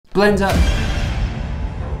Blender,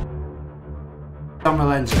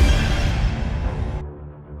 Unreal Engine.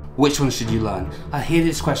 Which one should you learn? I hear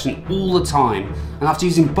this question all the time, and after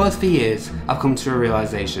using both for years, I've come to a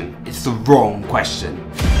realization. It's the wrong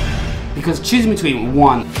question. Because choosing between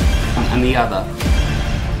one and the other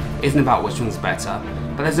isn't about which one's better,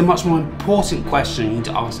 but there's a much more important question you need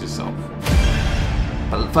to ask yourself.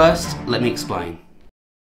 But first, let me explain.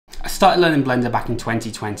 I started learning Blender back in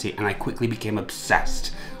 2020 and I quickly became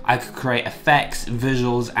obsessed. I could create effects,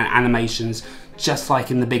 visuals and animations just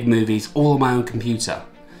like in the big movies all on my own computer.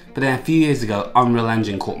 But then a few years ago, Unreal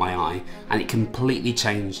Engine caught my eye and it completely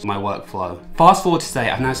changed my workflow. Fast forward to today,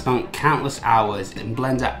 I've now spent countless hours in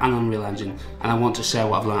Blender and Unreal Engine, and I want to share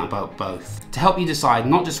what I've learned about both. To help you decide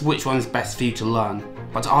not just which one is best for you to learn,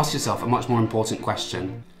 but to ask yourself a much more important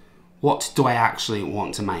question. What do I actually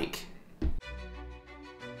want to make?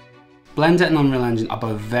 Blender and Unreal Engine are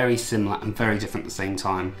both very similar and very different at the same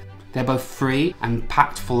time. They're both free and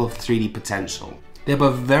packed full of 3D potential. They're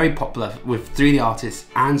both very popular with 3D artists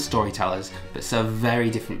and storytellers, but serve very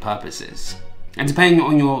different purposes. And depending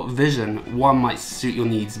on your vision, one might suit your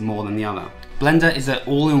needs more than the other. Blender is an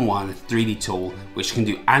all-in-one 3D tool which can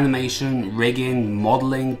do animation, rigging,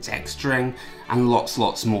 modeling, texturing, and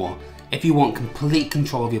lots more. If you want complete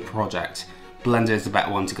control of your project, Blender is the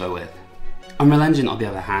better one to go with. Unreal Engine, on the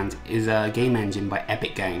other hand, is a game engine by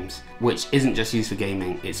Epic Games, which isn't just used for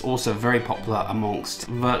gaming, it's also very popular amongst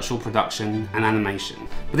virtual production and animation.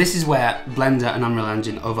 But this is where Blender and Unreal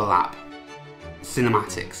Engine overlap.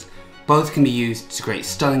 Cinematics. Both can be used to create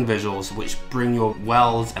stunning visuals which bring your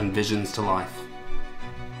worlds and visions to life.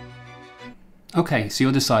 Okay, so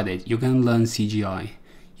you're decided, you're going to learn CGI.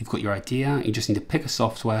 You've got your idea, you just need to pick a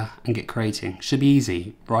software and get creating. Should be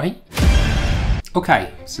easy, right?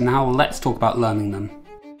 Okay, so now let's talk about learning them.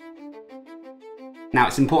 Now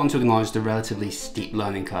it's important to acknowledge the relatively steep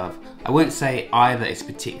learning curve. I wouldn't say either is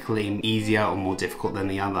particularly easier or more difficult than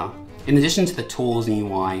the other. In addition to the tools and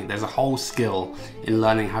UI, there's a whole skill in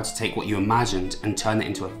learning how to take what you imagined and turn it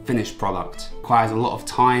into a finished product. It requires a lot of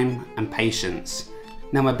time and patience.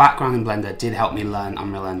 Now my background in Blender did help me learn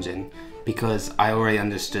Unreal Engine because I already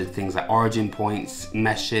understood things like origin points,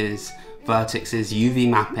 meshes, vertices, UV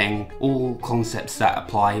mapping, all concepts that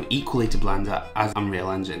apply equally to Blender as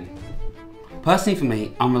Unreal Engine. Personally for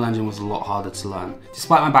me, Unreal Engine was a lot harder to learn.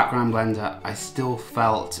 Despite my background in Blender, I still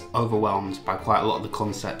felt overwhelmed by quite a lot of the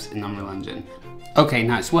concepts in Unreal Engine. Okay,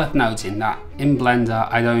 now it's worth noting that in Blender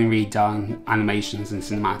I'd only really done animations and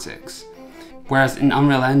cinematics. Whereas in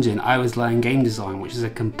Unreal Engine I was learning game design, which is a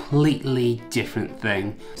completely different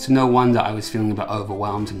thing. So no wonder I was feeling a bit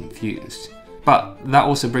overwhelmed and confused. But that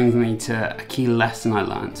also brings me to a key lesson I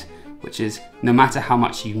learned, which is no matter how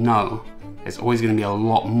much you know, there's always going to be a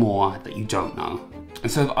lot more that you don't know.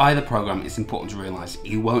 And so with either program, it's important to realise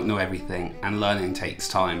you won't know everything and learning takes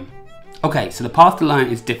time. Okay, so the path to learn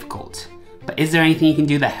is difficult, but is there anything you can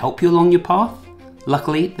do to help you along your path?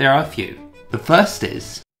 Luckily, there are a few. The first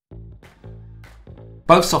is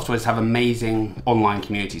both softwares have amazing online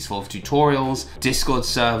communities full of tutorials, Discord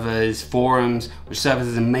servers, forums, which serve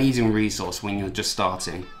as an amazing resource when you're just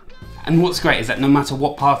starting. And what's great is that no matter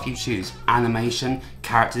what path you choose, animation,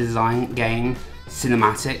 character design, game,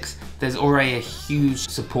 cinematics, there's already a huge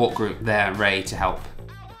support group there ready to help.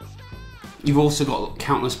 You've also got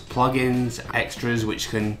countless plugins, extras which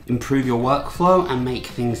can improve your workflow and make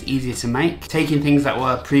things easier to make, taking things that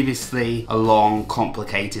were previously a long,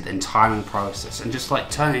 complicated and tiring process and just like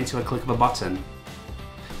turn it into a click of a button.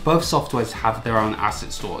 Both softwares have their own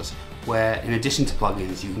asset stores where in addition to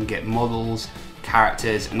plugins you can get models,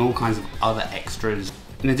 characters and all kinds of other extras.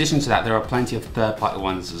 In addition to that, there are plenty of third-party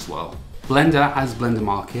ones as well. Blender has Blender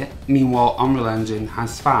Market, meanwhile Unreal Engine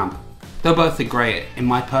has Fab. Though both are great, in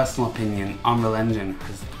my personal opinion, Unreal Engine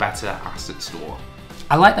has the better asset store.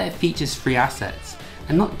 I like that it features free assets,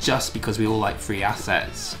 and not just because we all like free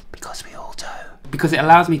assets, because we all do. Because it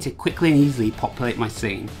allows me to quickly and easily populate my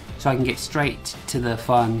scene, so I can get straight to the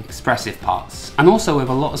fun, expressive parts. And also with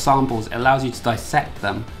a lot of samples, it allows you to dissect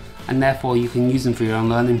them, and therefore you can use them for your own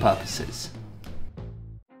learning purposes.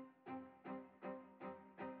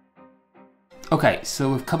 Okay,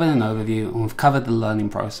 so we've covered an overview and we've covered the learning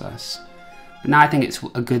process. But now I think it's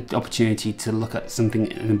a good opportunity to look at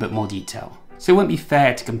something in a bit more detail. So it wouldn't be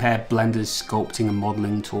fair to compare Blender's sculpting and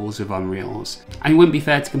modeling tools with Unreal's. And it wouldn't be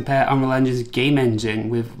fair to compare Unreal Engine's game engine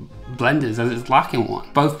with Blender's as it's lacking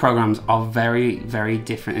one. Both programs are very, very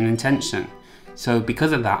different in intention. So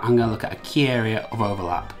because of that, I'm going to look at a key area of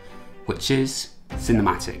overlap, which is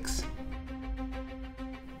cinematics.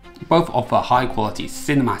 Both offer high quality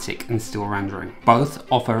cinematic and still rendering. Both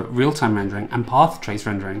offer real-time rendering and path trace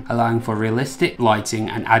rendering, allowing for realistic lighting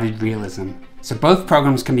and added realism. So both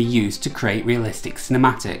programs can be used to create realistic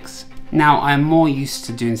cinematics. Now, I am more used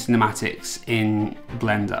to doing cinematics in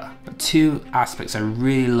Blender, but two aspects I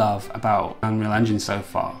really love about Unreal Engine so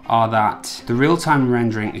far are that the real-time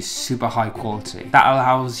rendering is super high quality. That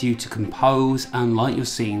allows you to compose and light your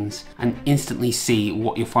scenes and instantly see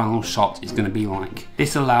what your final shot is going to be like.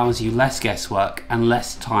 This allows you less guesswork and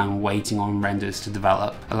less time waiting on renders to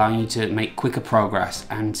develop, allowing you to make quicker progress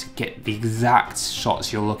and get the exact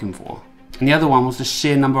shots you're looking for. And the other one was the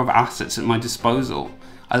sheer number of assets at my disposal.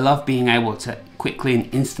 I love being able to quickly and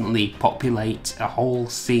instantly populate a whole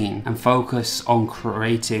scene and focus on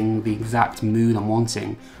creating the exact mood I'm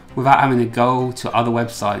wanting without having to go to other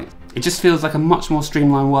websites. It just feels like a much more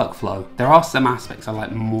streamlined workflow. There are some aspects I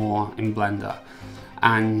like more in Blender,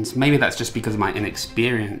 and maybe that's just because of my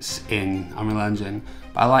inexperience in Unreal Engine,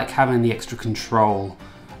 but I like having the extra control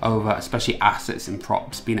over especially assets and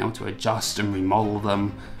props, being able to adjust and remodel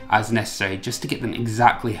them as necessary just to get them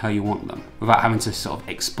exactly how you want them without having to sort of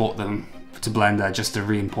export them to Blender just to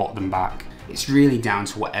re-import them back. It's really down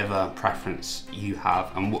to whatever preference you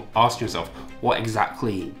have and ask yourself, what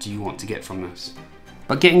exactly do you want to get from this?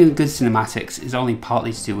 But getting good cinematics is only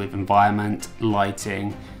partly to do with environment,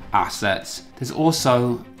 lighting, assets. There's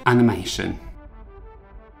also animation.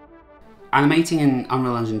 Animating in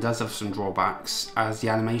Unreal Engine does have some drawbacks, as the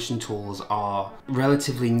animation tools are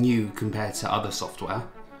relatively new compared to other software,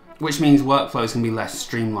 which means workflows can be less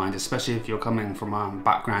streamlined, especially if you're coming from a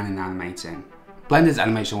background in animating. Blender's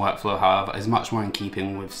animation workflow, however, is much more in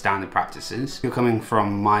keeping with standard practices. If you're coming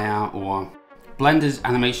from Maya or Blender's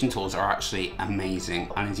animation tools are actually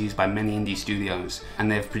amazing and is used by many indie studios, and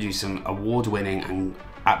they've produced some award-winning and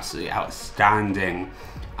absolutely outstanding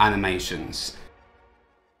animations.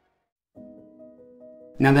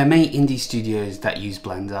 Now, there are many indie studios that use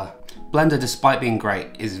Blender. Blender, despite being great,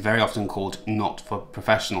 is very often called not for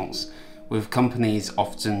professionals, with companies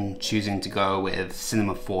often choosing to go with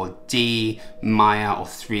Cinema 4D, Maya or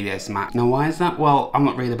 3ds Max. Now, why is that? Well, I'm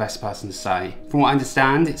not really the best person to say. From what I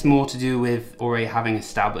understand, it's more to do with already having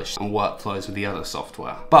established workflows with the other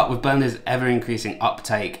software. But with Blender's ever increasing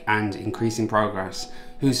uptake and increasing progress,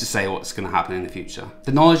 who's to say what's going to happen in the future?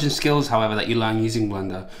 The knowledge and skills, however, that you learn using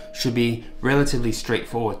Blender should be relatively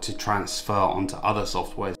straightforward to transfer onto other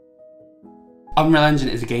softwares. Unreal Engine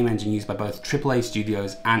is a game engine used by both AAA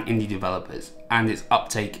studios and indie developers, and its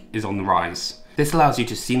uptake is on the rise. This allows you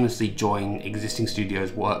to seamlessly join existing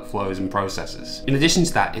studios' workflows and processes. In addition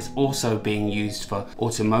to that, it's also being used for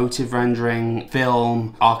automotive rendering,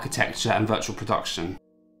 film, architecture, and virtual production.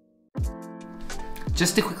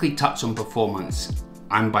 Just to quickly touch on performance,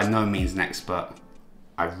 I'm by no means an expert.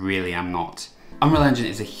 I really am not. Unreal Engine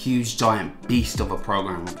is a huge giant beast of a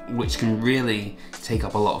program which can really take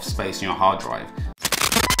up a lot of space on your hard drive.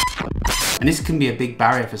 And this can be a big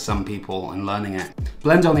barrier for some people in learning it.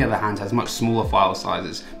 Blender, on the other hand, has much smaller file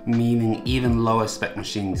sizes, meaning even lower spec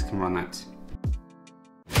machines can run it.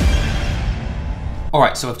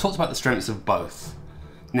 Alright, so I've talked about the strengths of both.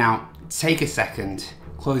 Now, take a second,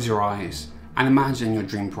 close your eyes, and imagine your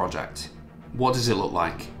dream project. What does it look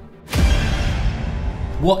like?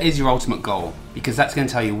 What is your ultimate goal? Because that's going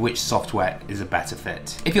to tell you which software is a better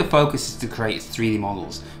fit. If your focus is to create 3D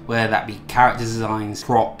models, whether that be character designs,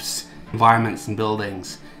 props, environments and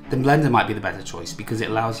buildings, then Blender might be the better choice because it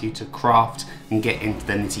allows you to craft and get into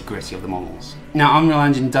the nitty-gritty of the models. Now, Unreal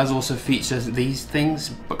Engine does also feature these things,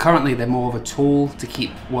 but currently they're more of a tool to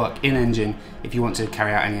keep work in Engine if you want to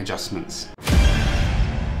carry out any adjustments.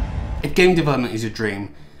 If game development is your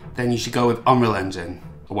dream, then you should go with Unreal Engine,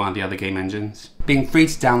 or one of the other game engines. Being free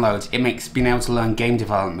to download, it makes being able to learn game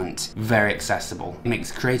development very accessible. It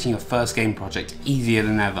makes creating your first game project easier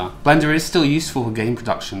than ever. Blender is still useful for game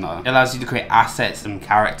production though. It allows you to create assets and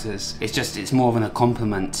characters. It's more of a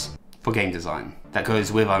complement for game design that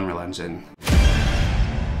goes with Unreal Engine.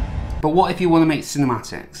 But what if you want to make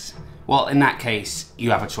cinematics? Well, in that case,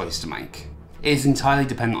 you have a choice to make. It is entirely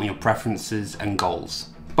dependent on your preferences and goals.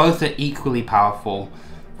 Both are equally powerful,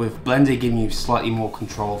 with Blender giving you slightly more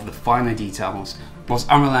control of the finer details, whilst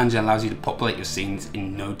Unreal Engine allows you to populate your scenes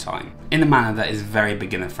in no time, in a manner that is very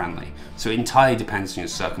beginner friendly, so it entirely depends on your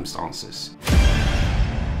circumstances.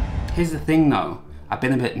 Here's the thing though, I've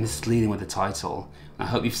been a bit misleading with the title, and I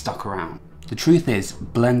hope you've stuck around. The truth is,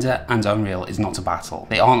 Blender and Unreal is not a battle.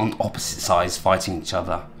 They aren't on opposite sides fighting each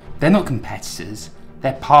other. They're not competitors,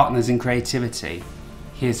 they're partners in creativity.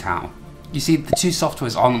 Here's how. You see, the two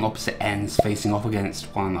softwares aren't on opposite ends facing off against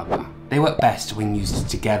one another. They work best when used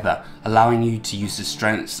together, allowing you to use the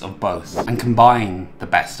strengths of both and combine the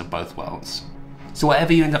best of both worlds. So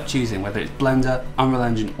whatever you end up choosing, whether it's Blender, Unreal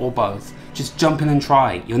Engine or both, just jump in and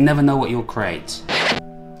try. You'll never know what you'll create.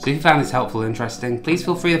 So if you found this helpful or interesting, please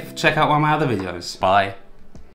feel free to check out one of my other videos. Bye.